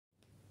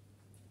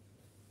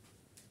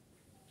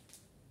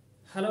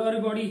Hello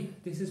everybody,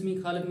 this is me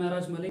Khalid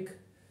Maharaj Malik.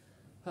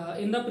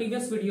 In the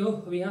previous video,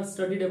 we have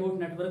studied about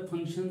network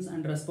functions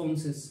and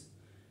responses.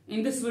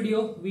 In this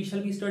video, we shall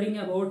be studying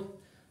about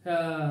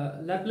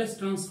Laplace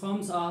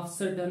transforms of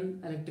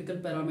certain electrical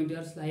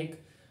parameters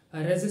like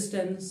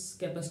resistance,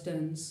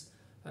 capacitance,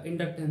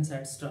 inductance,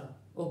 etc.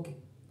 Okay.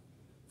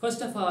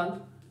 First of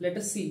all, let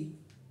us see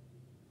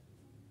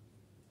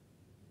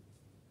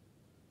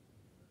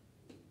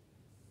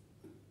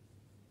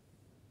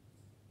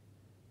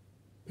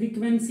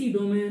frequency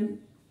domain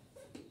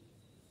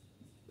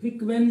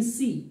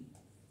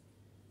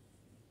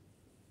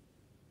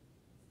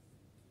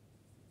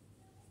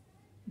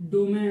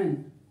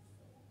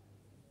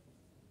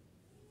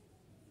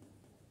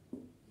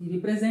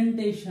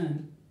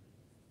representation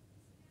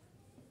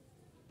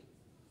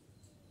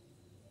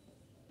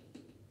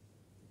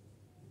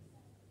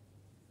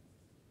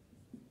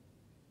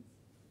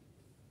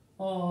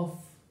of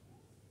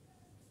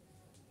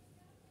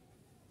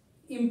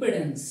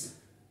impedance.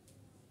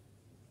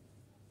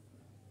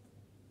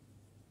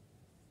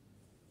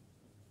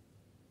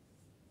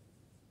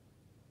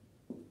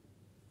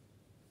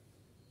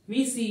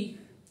 We see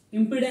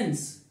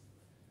impedance.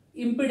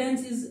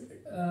 Impedance is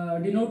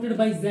denoted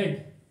by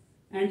Z,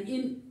 and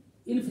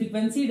in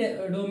frequency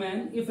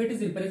domain, if it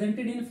is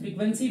represented in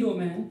frequency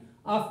domain,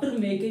 after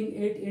making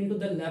it into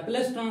the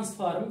Laplace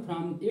transform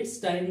from its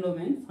time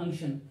domain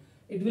function,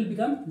 it will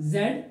become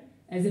Z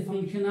as a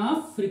function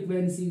of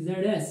frequency.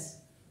 Zs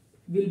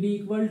will be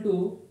equal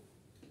to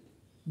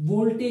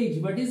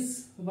voltage. What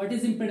is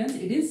impedance?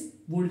 It is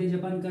voltage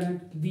upon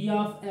current. V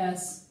of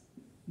S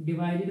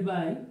divided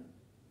by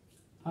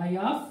I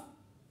of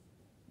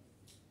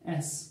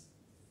S.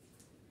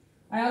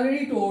 I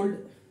already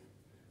told,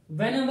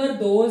 whenever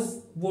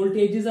those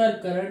voltages or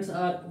currents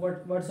or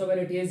whatsoever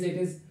it is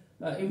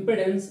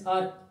impedance,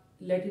 or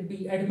let it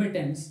be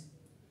admittance,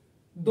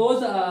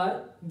 those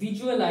are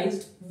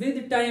visualized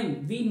with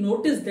time. We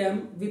notice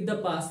them with the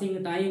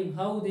passing time,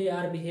 how they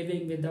are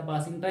behaving with the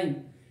passing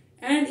time.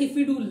 And if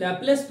we do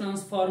Laplace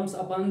transforms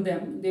upon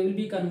them, they will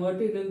be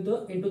converted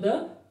into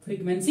the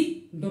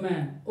frequency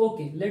domain.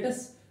 Okay, let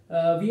us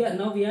we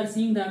are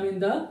seeing them in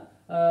the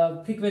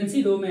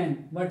frequency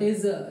domain. What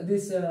is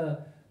this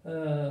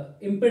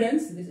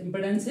impedance? This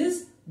impedance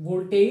is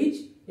voltage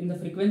in the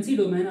frequency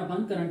domain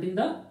upon current in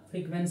the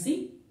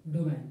frequency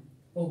domain.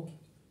 Okay.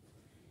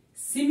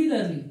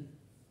 Similarly,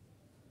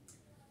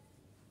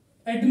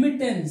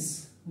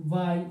 admittance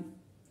Y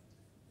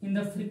in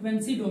the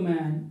frequency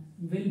domain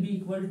will be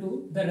equal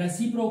to the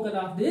reciprocal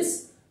of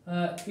this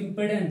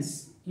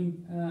impedance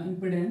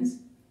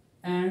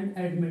and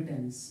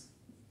admittance.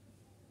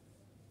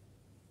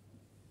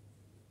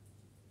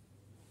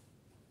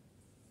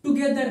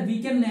 Together,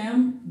 we can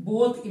name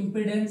both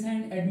impedance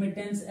and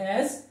admittance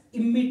as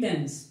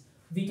immittance.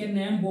 We can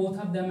name both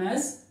of them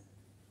as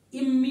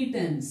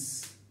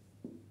immittance.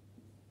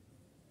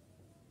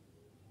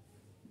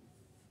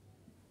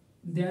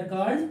 They are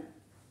called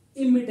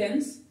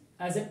immittance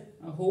as a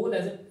whole,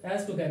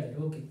 as together.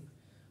 Okay.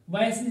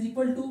 Ys is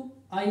equal to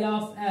I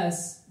of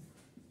S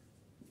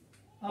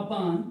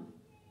upon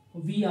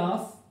V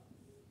of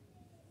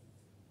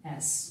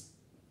S.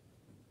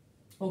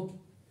 Okay.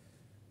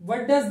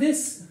 What does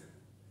this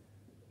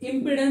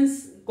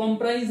impedance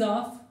comprise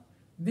of?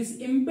 This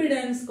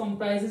impedance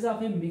comprises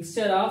of a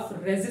mixture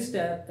of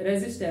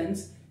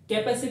resistance,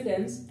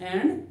 capacitance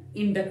and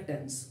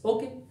inductance.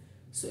 Okay.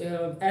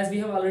 So as we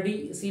have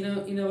already seen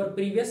in our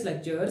previous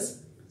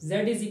lectures, Z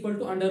is equal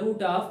to under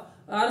root of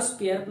R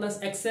square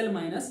plus XL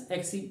minus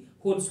XC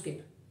whole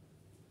square.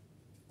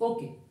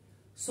 Okay.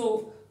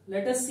 So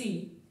let us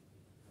see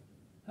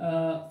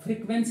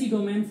frequency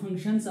domain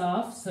functions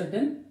of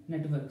certain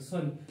networks.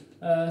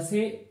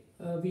 Say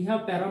we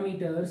have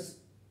parameters.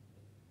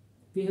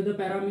 We have the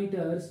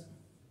parameters,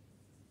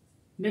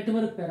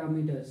 network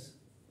parameters.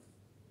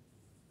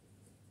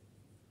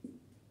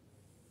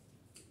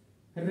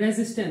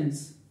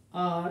 Resistance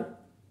R,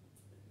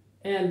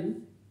 L,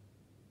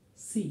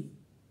 C.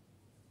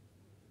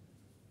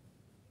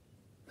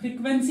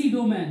 Frequency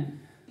domain.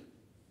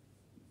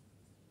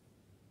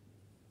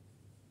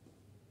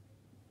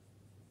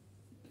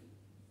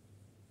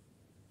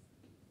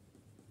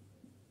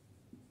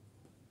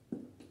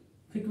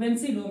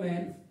 Frequency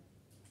domain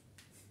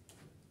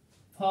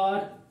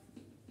for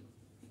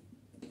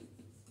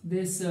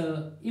this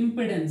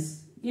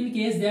impedance. In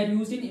case they are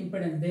used in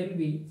impedance, there will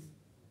be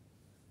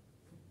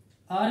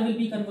R will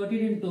be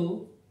converted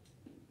into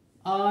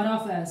R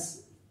of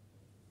S,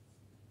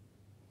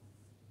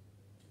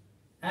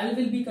 L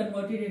will be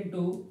converted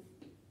into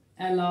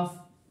L of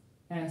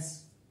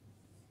S,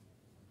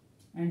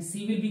 and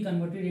C will be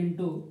converted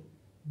into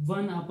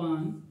 1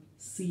 upon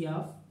C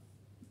of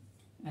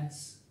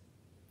S.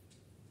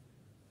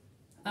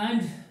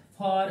 And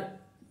for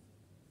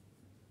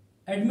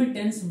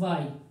admittance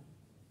Y,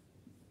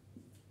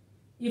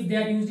 if they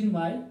are used in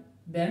Y,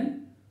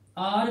 then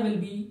R will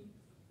be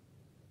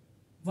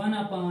 1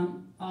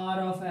 upon R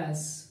of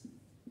S,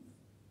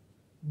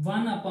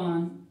 1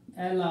 upon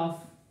L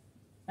of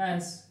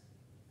S,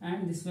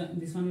 and this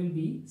one will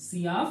be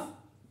C of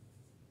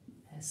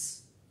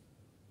S.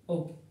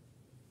 Okay.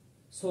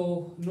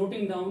 So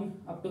noting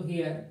down up to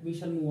here, we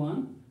shall move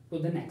on to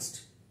the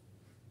next.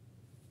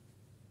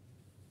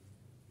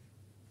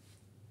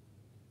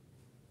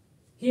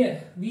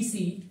 Here we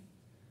see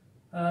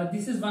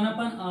this is 1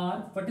 upon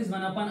R. What is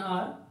 1 upon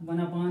R? 1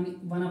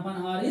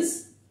 upon R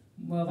is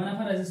 1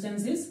 upon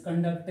resistance is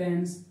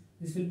conductance.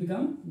 This will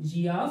become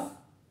G of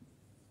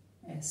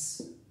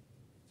S.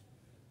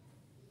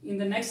 In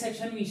the next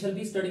section, we shall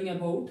be studying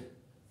about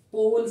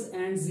poles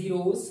and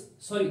zeros.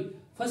 Sorry,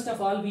 first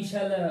of all, we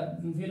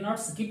will not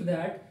skip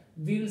that.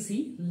 We will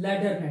see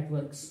ladder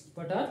networks.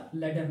 What are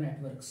ladder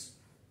networks?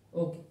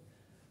 Okay.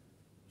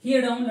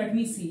 Here down, let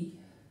me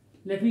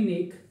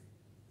make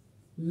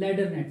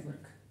ladder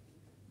network.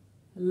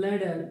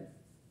 Ladder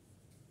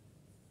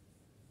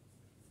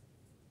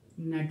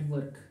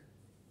network.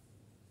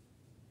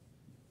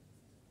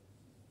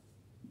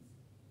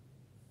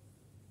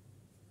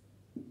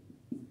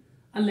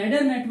 A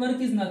ladder network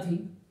is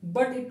nothing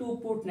but a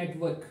two-port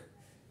network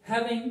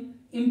having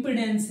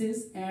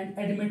impedances and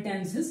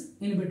admittances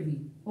in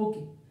between.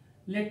 Okay,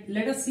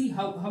 let us see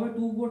how a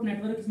two-port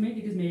network is made.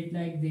 It is made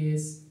like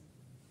this,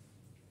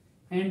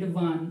 and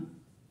 1,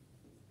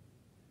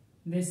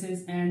 this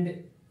is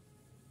and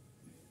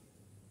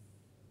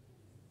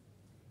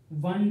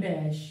 1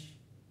 dash,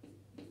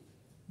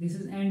 this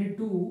is and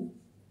 2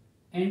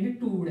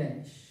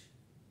 dash.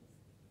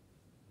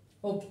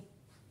 Okay,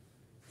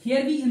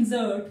 here we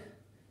insert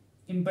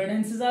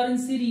impedances are in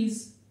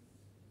series.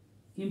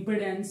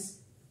 Impedance,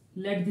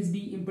 let this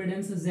be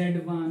impedance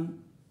Z1.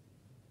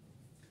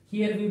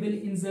 Here we will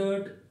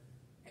insert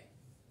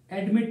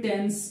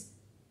admittance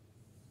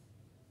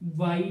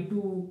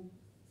Y2.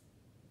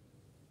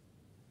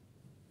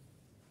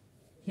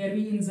 Here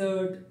we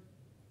insert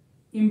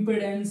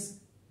impedance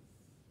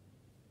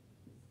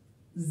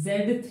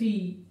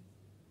Z3.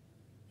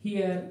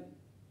 Here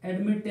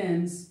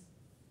admittance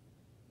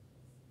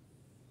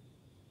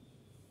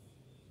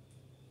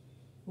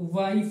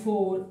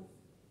Y4,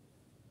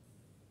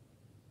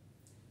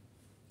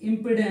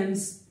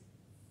 impedance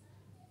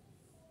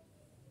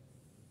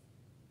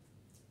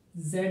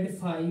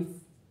Z5,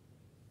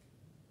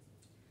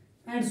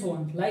 and so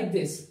on, like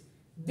this.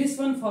 This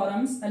one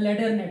forms a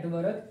ladder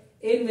network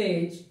in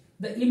which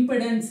the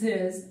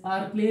impedances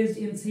are placed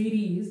in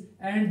series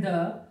and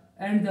the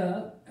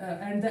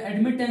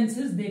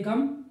admittances, they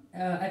come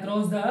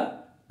across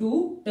the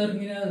two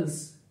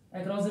terminals.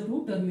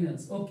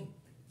 Okay.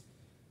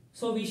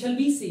 So we shall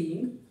be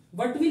seeing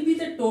what will be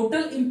the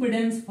total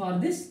impedance for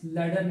this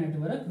ladder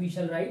network. We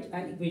shall write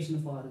an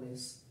equation for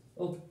this.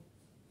 Okay.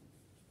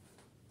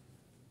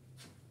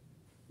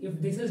 If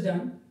this is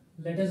done,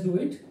 let us do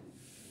it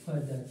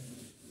further.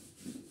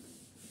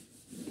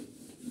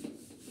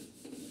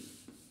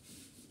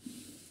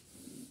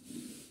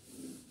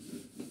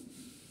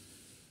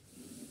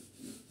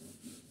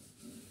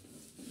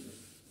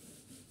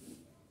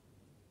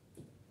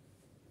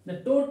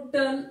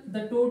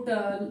 The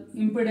total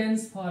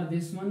impedance for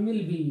this one will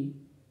be,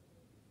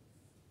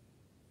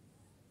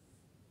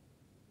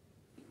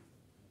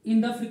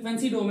 in the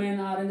frequency domain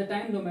or in the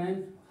time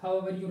domain,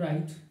 however you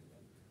write,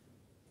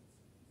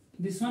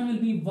 this one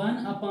will be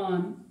 1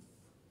 upon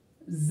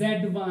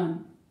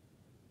Z1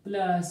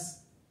 plus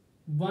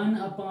 1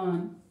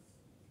 upon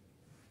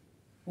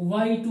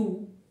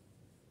Y2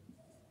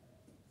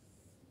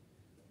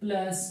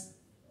 plus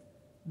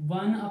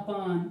 1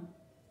 upon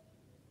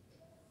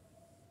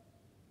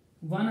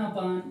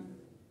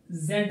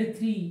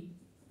Z3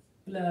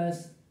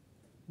 plus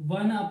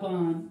 1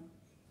 upon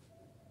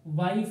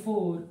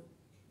Y4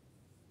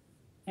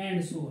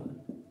 and so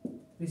on.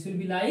 This will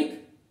be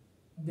like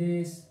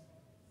this.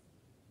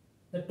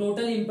 The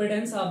total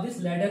impedance of this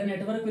ladder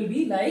network will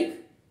be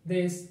like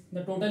this.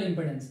 The total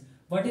impedance.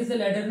 What is the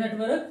ladder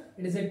network?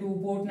 It is a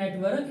two-port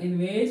network in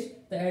which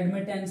the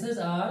admittances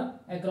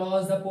are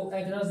across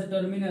the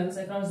terminals,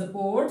 across the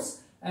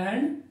ports,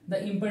 and the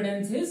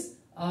impedances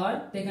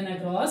are taken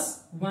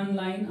across one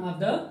line of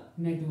the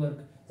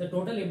network. The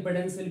total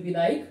impedance will be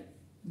like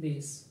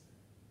this.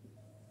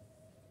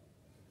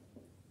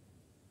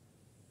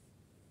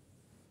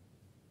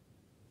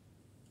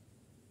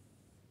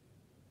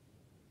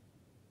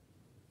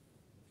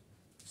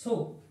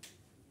 So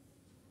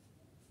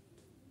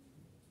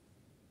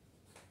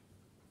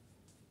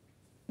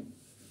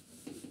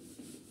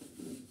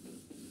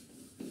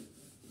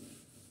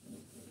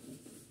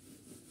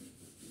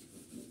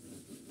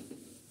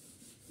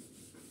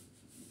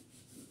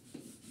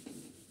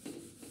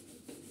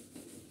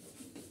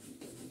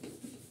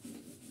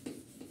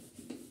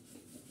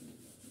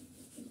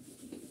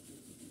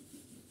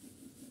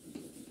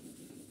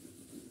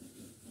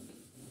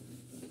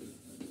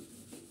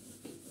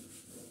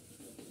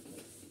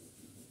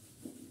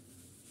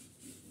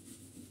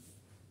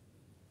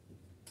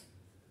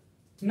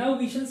now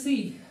we shall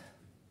see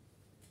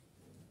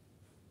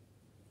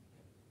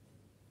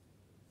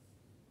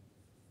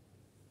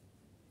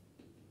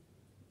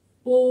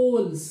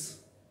poles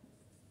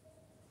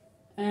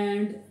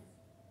and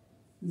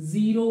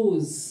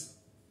zeros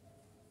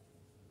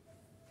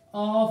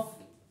of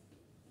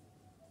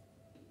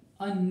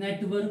a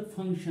network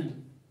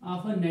function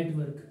of a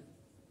network.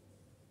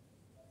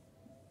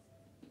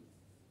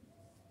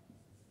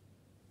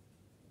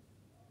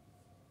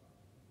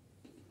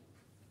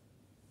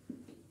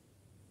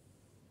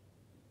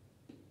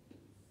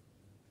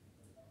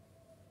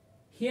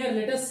 Here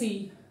let us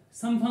see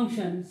some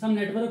function, some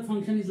network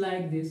function is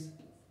like this.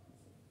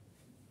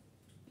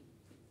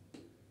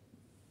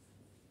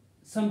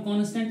 Some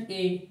constant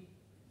a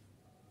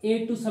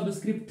to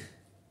subscript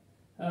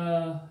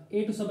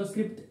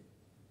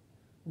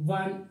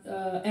 1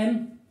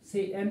 n,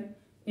 say n,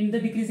 in the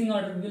decreasing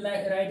order we will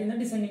write in the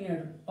descending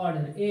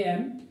order,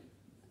 an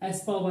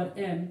s power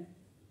n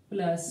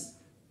plus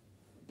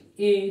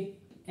a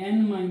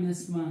n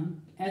minus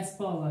 1 s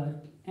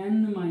power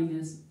n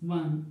minus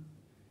 1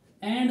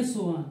 and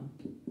so on.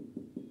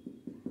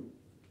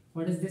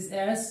 What is this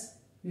s?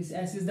 This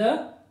s is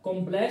the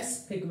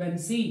complex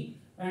frequency,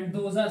 and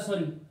those are,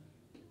 sorry,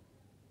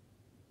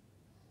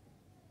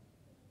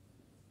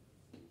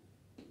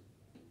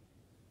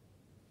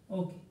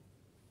 okay,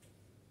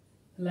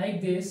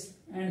 like this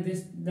and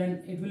this,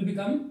 then it will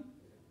become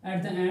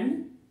at the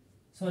end,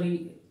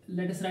 sorry,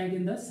 let us write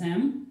in the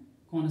same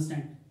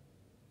constant,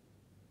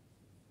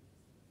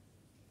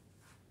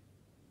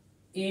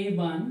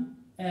 a1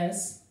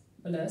 s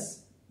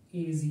plus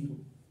a0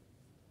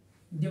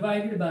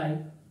 divided by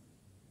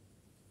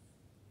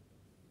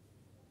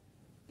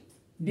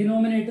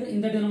denominator.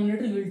 In the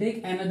denominator we will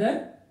take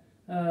another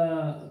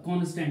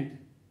constant,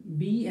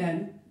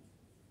 bn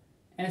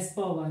s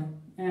power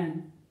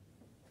n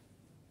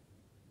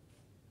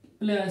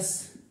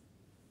plus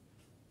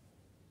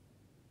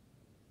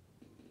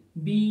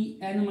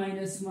bn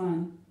minus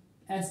 1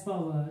 s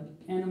power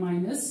n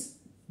minus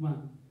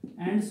 1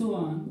 and so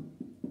on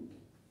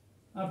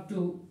up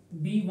to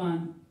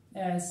b1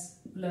 s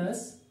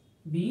plus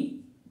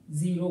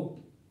b0.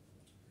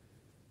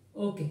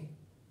 Okay,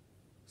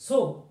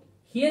 so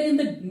here in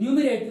the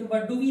numerator,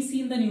 what do we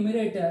see in the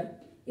numerator?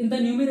 In the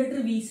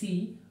numerator we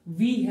see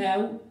we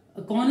have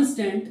a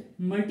constant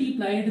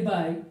multiplied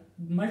by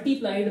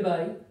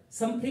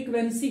some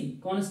frequency,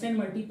 constant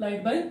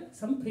multiplied by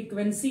some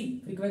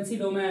frequency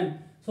domain.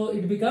 So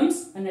it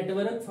becomes a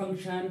network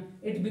function,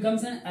 it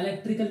becomes an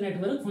electrical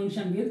network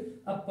function with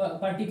a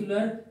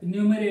particular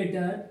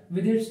numerator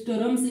with its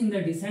terms in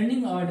the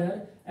descending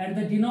order and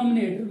the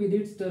denominator with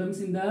its terms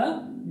in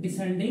the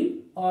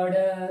descending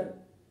order.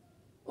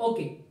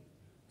 Okay,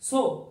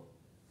 so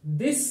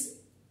this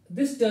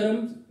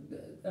term,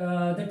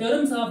 the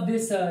terms of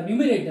this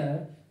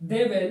numerator,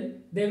 they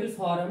will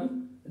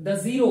form the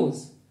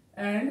zeros,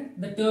 and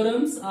the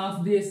terms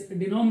of this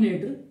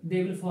denominator,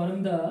 they will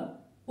form the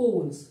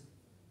poles.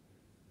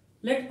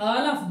 Let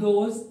all of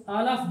those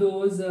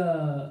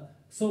what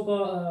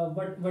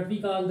we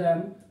call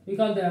them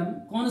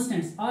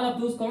constants. All of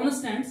those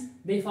constants,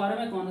 they form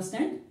a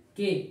constant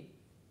k.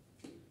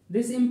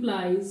 This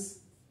implies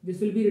this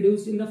will be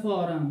reduced in the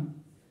form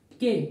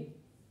k.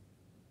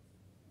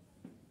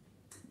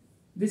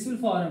 This will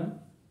form,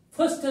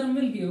 first term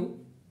will give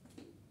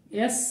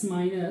s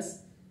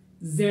minus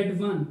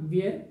z1,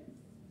 where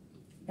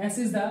s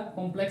is the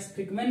complex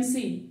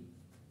frequency,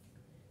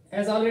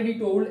 as already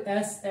told,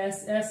 s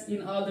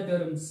in all the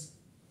terms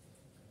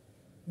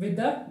with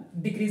the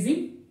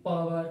decreasing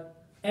power.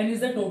 N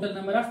is the total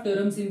number of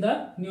terms in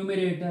the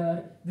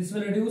numerator. This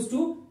will reduce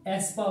to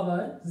s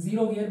power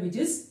 0 here, which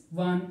is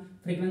 1,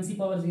 frequency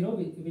power 0,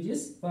 which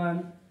is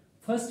 1.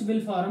 First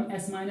will form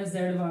s minus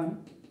z1,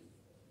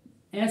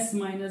 s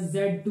minus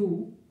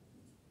z2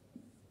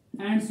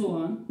 and so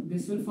on.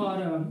 This will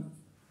form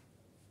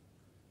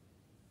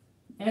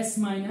s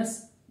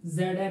minus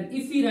zn.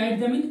 If we write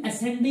them in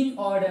ascending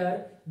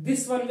order,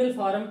 this one will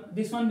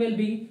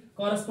be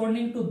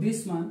corresponding to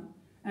this one,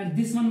 and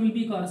this one will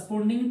be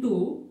corresponding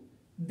to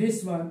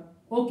this one.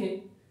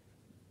 Okay,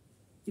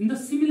 in the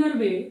similar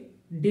way,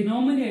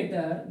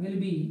 denominator will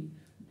be,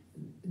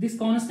 this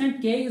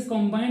constant k is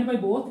combined by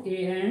both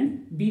a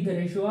and b, the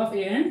ratio of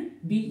a and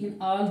b in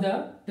all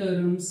the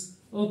terms.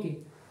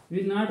 Okay,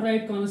 we will not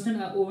write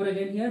constant over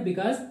again here,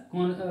 because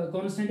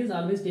constant is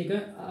always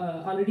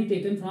already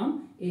taken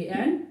from a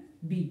and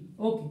b.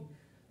 Okay,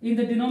 in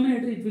the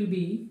denominator it will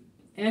be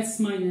s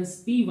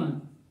minus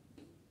p1,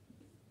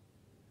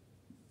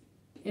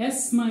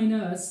 s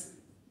minus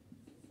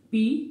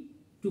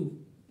p2,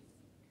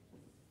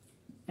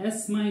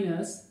 s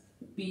minus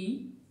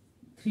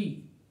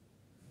p3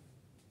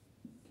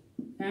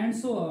 and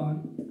so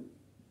on,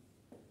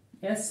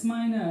 s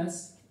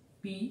minus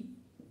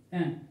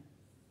pn.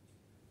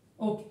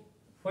 Okay,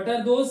 what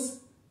are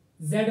those?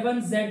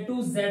 z1, z2,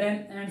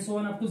 zn and so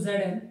on up to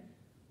zn,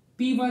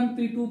 p1,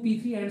 p2,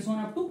 p3 and so on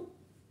up to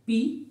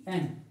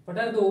pn. What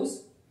are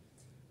those?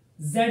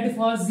 Z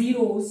for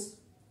zeros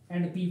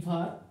and p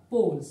for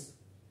poles.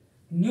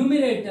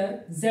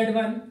 Numerator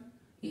z1,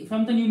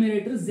 from the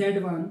numerator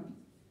z1,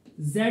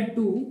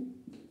 z2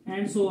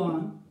 and so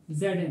on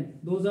zn.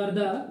 Those are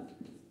the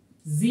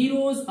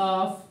zeros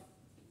of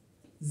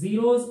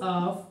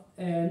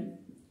a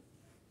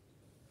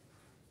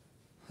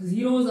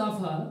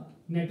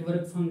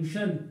network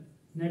function.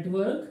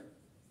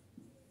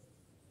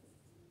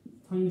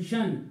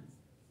 function,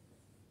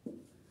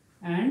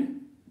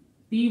 and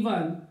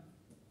P1,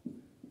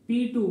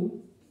 P2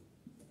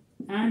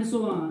 and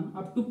so on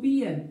up to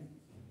Pn.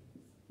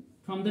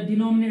 From the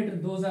denominator,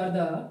 those are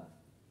the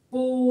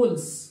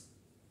poles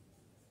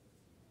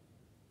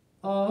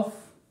of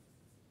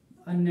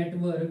a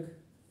network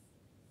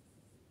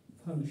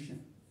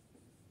function.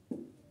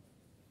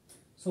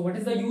 So what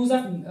is the use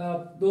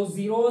of those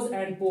zeros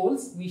and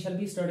poles? We shall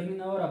be studying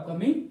in our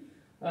upcoming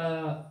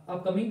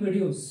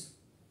videos.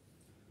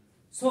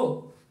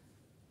 So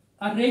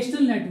a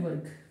rational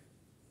network.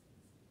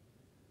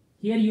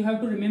 Here you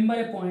have to remember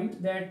a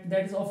point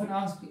that is often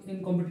asked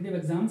in competitive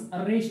exams.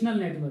 A rational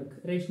network.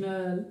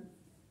 Rational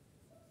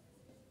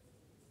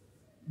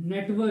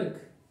network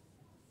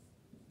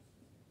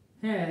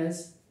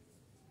has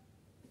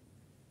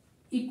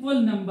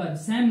equal number,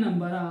 same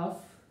number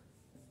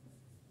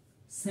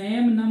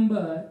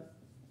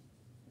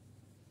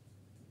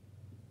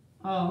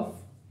of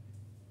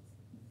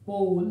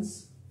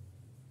poles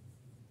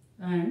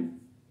and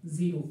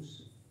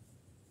zeros.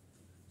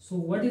 So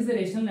what is the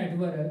rational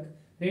network?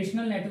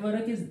 Rational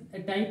network is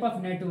a type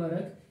of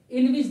network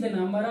in which the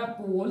number of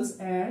poles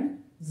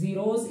and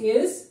zeros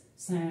is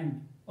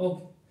same.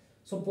 Okay.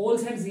 So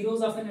poles and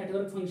zeros of a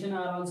network function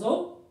are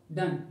also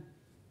done.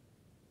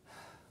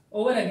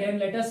 Over again,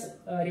 let us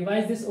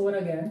revise this over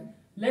again.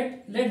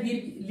 Let there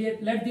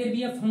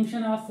be a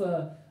function of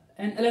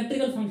an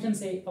electrical function,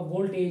 say a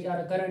voltage or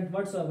a current,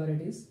 whatsoever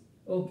it is.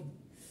 Okay.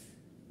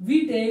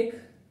 We take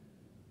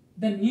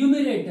the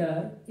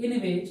numerator in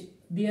which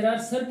there are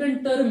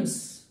certain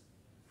terms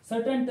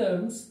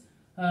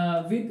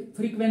with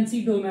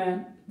frequency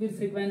domain,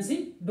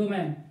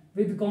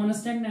 with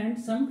constant and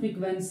some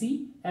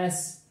frequency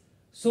s.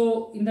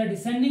 So in the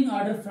descending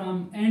order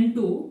from n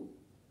to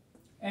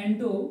n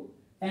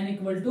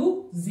equal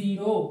to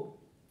 0.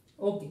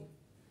 Okay.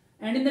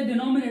 And in the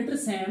denominator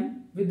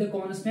same with the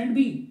constant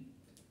b.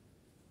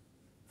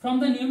 From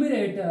the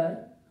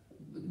numerator,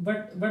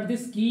 what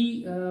this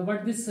k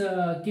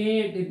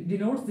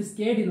denotes, this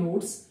k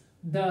denotes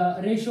the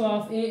ratio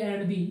of a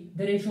and b,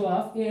 that is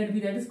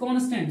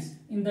constants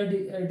in the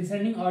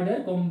descending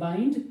order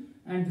combined,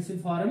 and this will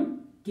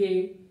form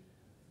k.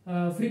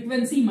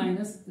 Frequency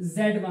minus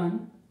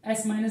z1,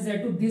 s minus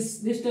z2.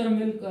 This term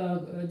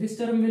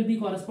will be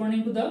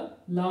corresponding to the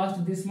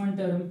last this one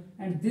term,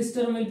 and this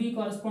term will be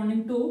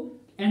corresponding to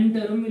n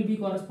term will be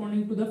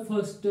corresponding to the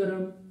first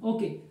term.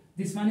 Okay,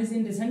 this one is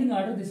in descending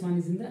order, this one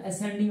is in the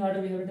ascending order.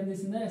 We have written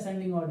this in the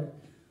ascending order.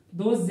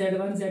 Those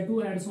z1,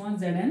 z2 and so on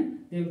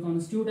zn, they will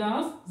constitute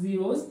of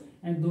zeros,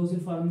 and those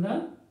will form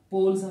the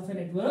poles of a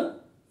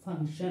network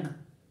function.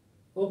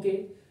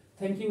 Okay,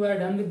 thank you. We are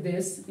done with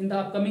this. In the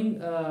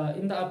upcoming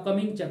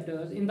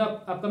chapters, in the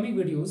upcoming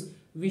videos,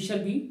 we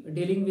shall be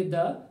dealing with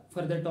the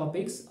further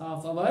topics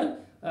of our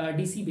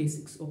DC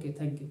basics. Okay,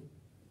 thank you.